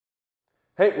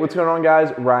Hey, what's going on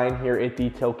guys? Ryan here at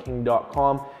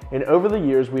DetailKing.com, and over the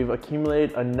years we've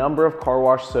accumulated a number of car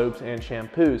wash soaps and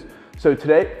shampoos. So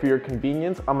today, for your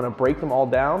convenience, I'm going to break them all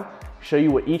down, show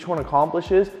you what each one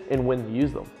accomplishes and when to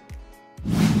use them.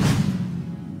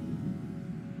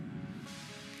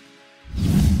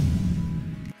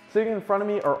 Sitting in front of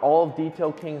me are all of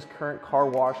Detail King's current car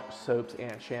wash soaps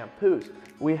and shampoos.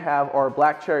 We have our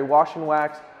Black Cherry Wash and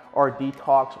Wax, our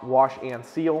Detox Wash and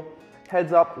Seal,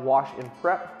 Heads Up Wash and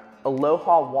Prep,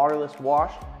 Aloha Waterless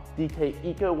Wash, DK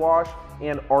Eco Wash,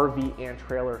 and RV and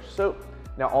Trailer Soap.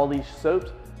 Now all these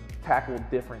soaps tackle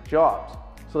different jobs.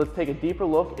 So let's take a deeper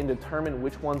look and determine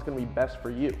which one's going to be best for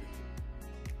you.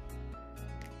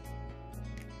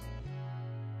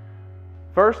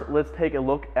 First, let's take a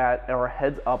look at our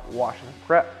Heads Up Wash and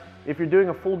Prep. If you're doing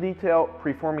a full detail,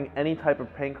 preforming any type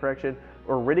of paint correction,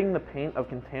 or ridding the paint of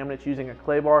contaminants using a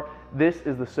clay bar, this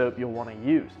is the soap you'll want to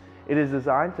use. It is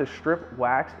designed to strip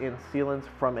wax and sealants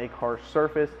from a car's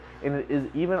surface, and it is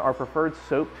even our preferred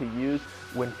soap to use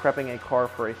when prepping a car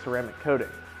for a ceramic coating.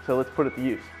 So let's put it to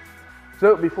use.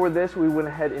 So before this, we went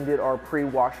ahead and did our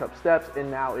pre-wash up steps, and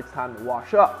now it's time to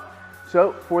wash up.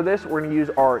 So for this, we're going to use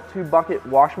our 2-bucket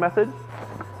wash method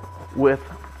with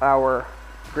our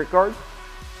grit guard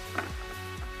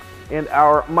and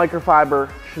our microfiber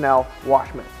Chanel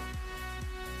wash mitts.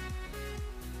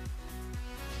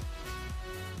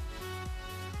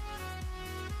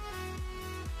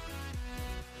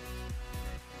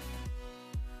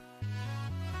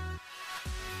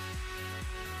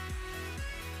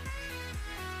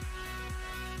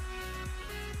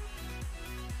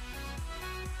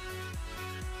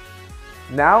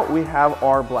 Now we have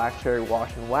our Black Cherry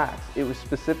Wash and Wax. It was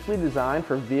specifically designed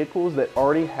for vehicles that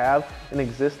already have an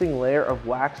existing layer of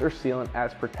wax or sealant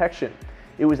as protection.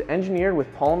 It was engineered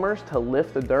with polymers to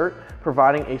lift the dirt,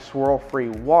 providing a swirl-free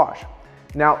wash.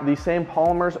 Now these same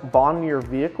polymers bond to your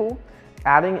vehicle,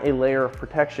 adding a layer of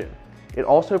protection. It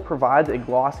also provides a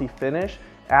glossy finish,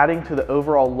 adding to the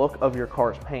overall look of your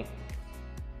car's paint.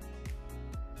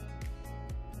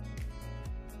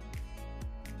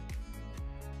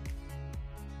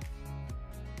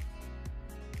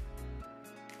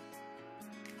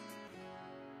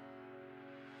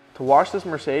 To wash this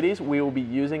Mercedes, we will be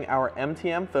using our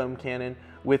MTM foam cannon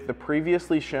with the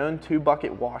previously shown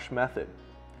 2-bucket wash method.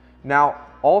 Now,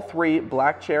 all three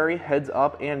Black Cherry, Heads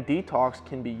Up, and Detox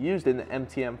can be used in the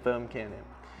MTM foam cannon.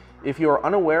 If you are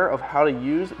unaware of how to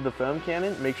use the foam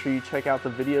cannon, make sure you check out the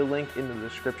video link in the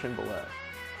description below.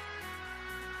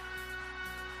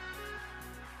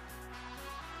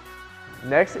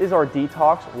 Next is our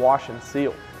Detox Wash and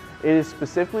Seal. It is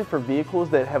specifically for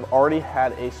vehicles that have already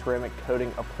had a ceramic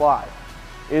coating applied.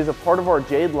 It is a part of our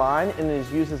Jade line and it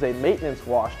is used as a maintenance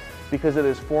wash because it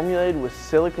is formulated with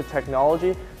silica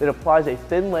technology that applies a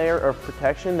thin layer of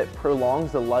protection that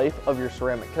prolongs the life of your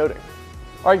ceramic coating.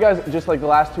 Alright guys, just like the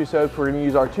last two soaps, we're going to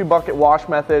use our 2-bucket wash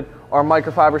method, our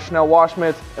microfiber Chanel wash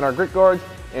mitts, and our grit guards,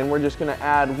 and we're just going to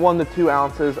add 1 to 2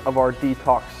 ounces of our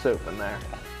Detox soap in there.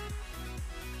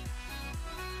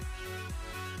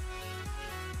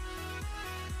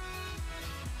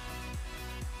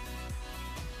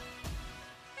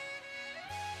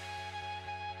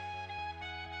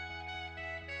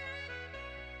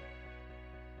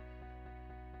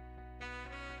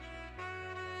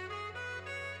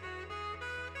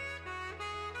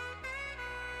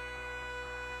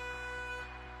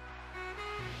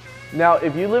 Now,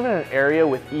 if you live in an area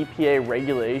with EPA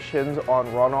regulations on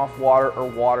runoff water or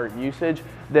water usage,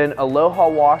 then Aloha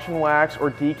Wash and Wax or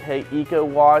DK Eco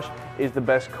Wash is the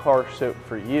best car soap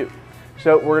for you.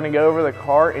 So we're going to go over the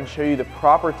car and show you the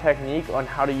proper technique on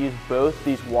how to use both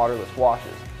these waterless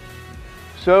washes.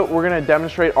 So we're going to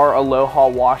demonstrate our Aloha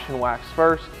Wash and Wax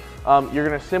first. You're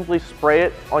going to simply spray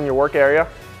it on your work area.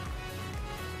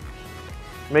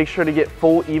 Make sure to get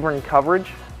full even coverage.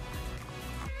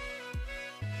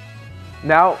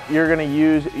 Now you're going to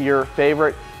use your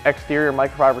favorite exterior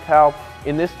microfiber towel.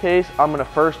 In this case, I'm going to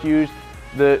first use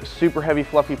the Super Heavy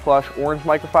Fluffy Plush orange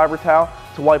microfiber towel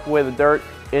to wipe away the dirt,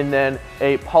 and then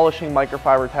a polishing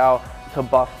microfiber towel to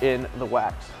buff in the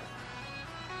wax.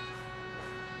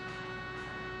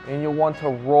 And you'll want to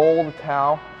roll the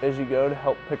towel as you go to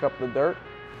help pick up the dirt.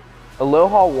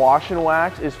 Aloha Wash and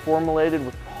Wax is formulated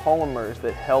with polymers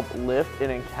that help lift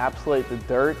and encapsulate the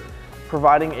dirt,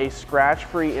 providing a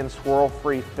scratch-free and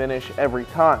swirl-free finish every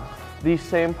time. These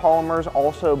same polymers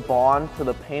also bond to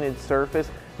the painted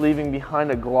surface, leaving behind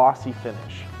a glossy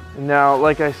finish. Now,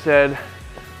 like I said,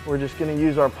 we're just going to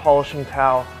use our polishing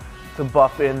towel to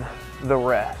buff in the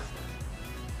rest.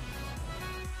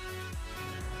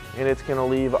 And it's going to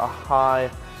leave a high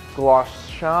gloss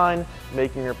shine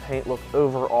making your paint look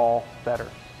overall better.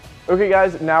 Okay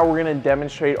guys, now we're gonna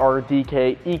demonstrate our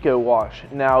DK Eco Wash.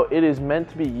 Now it is meant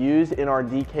to be used in our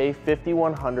DK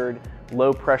 5100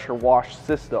 low pressure wash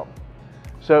system.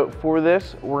 So for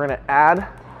this, we're gonna add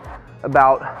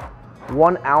about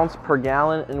 1 ounce per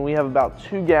gallon, and we have about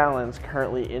 2 gallons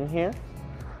currently in here.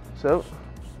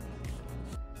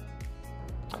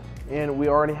 And we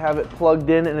already have it plugged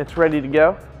in and it's ready to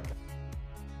go.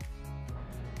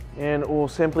 And we'll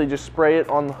simply just spray it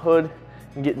on the hood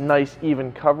and get nice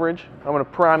even coverage. I'm gonna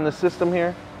prime the system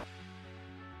here.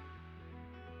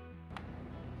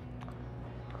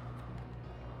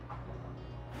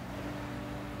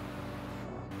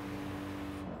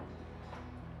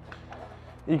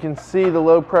 You can see the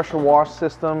low pressure wash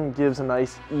system gives a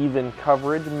nice even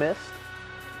coverage mist.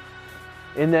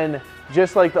 And then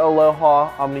just like the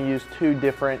Aloha, I'm gonna use 2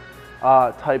 different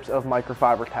types of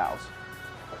microfiber towels.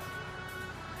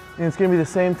 And it's gonna be the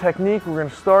same technique. We're gonna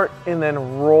start and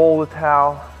then roll the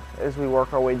towel as we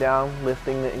work our way down,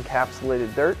 lifting the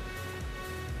encapsulated dirt.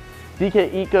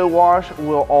 DK Eco Wash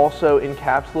will also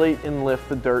encapsulate and lift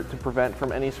the dirt to prevent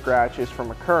from any scratches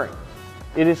from occurring.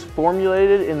 It is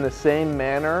formulated in the same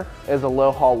manner as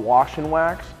Aloha Wash and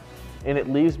Wax, and it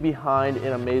leaves behind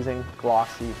an amazing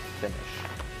glossy finish.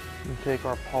 We take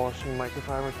our polishing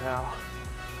microfiber towel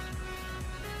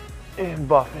and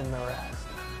buff in the rest.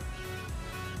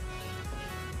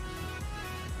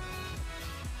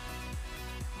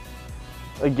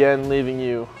 Again, leaving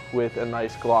you with a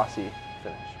nice glossy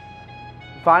finish.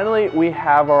 Finally, we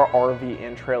have our RV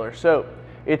and trailer soap.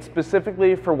 It's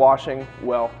specifically for washing,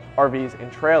 well, RVs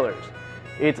and trailers.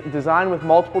 It's designed with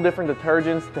multiple different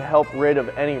detergents to help rid of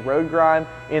any road grime,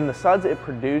 and the suds it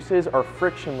produces are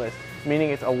frictionless,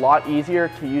 meaning it's a lot easier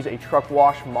to use a truck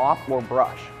wash mop or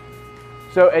brush.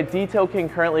 So at Detail King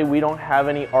currently we don't have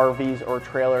any RVs or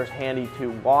trailers handy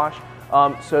to wash,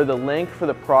 so the link for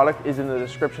the product is in the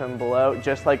description below,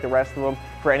 just like the rest of them,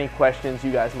 for any questions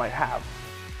you guys might have.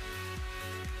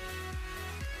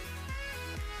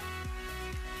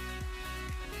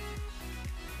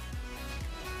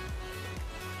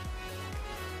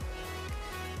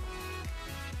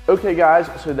 Okay guys,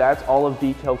 so that's all of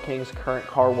Detail King's current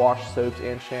car wash soaps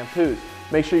and shampoos.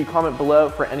 Make sure you comment below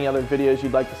for any other videos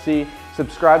you'd like to see.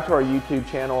 Subscribe to our YouTube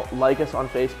channel, like us on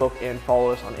Facebook, and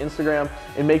follow us on Instagram.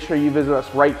 And make sure you visit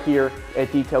us right here at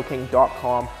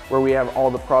detailking.com, where we have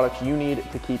all the products you need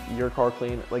to keep your car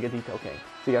clean like a Detail King.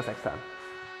 See you guys next time.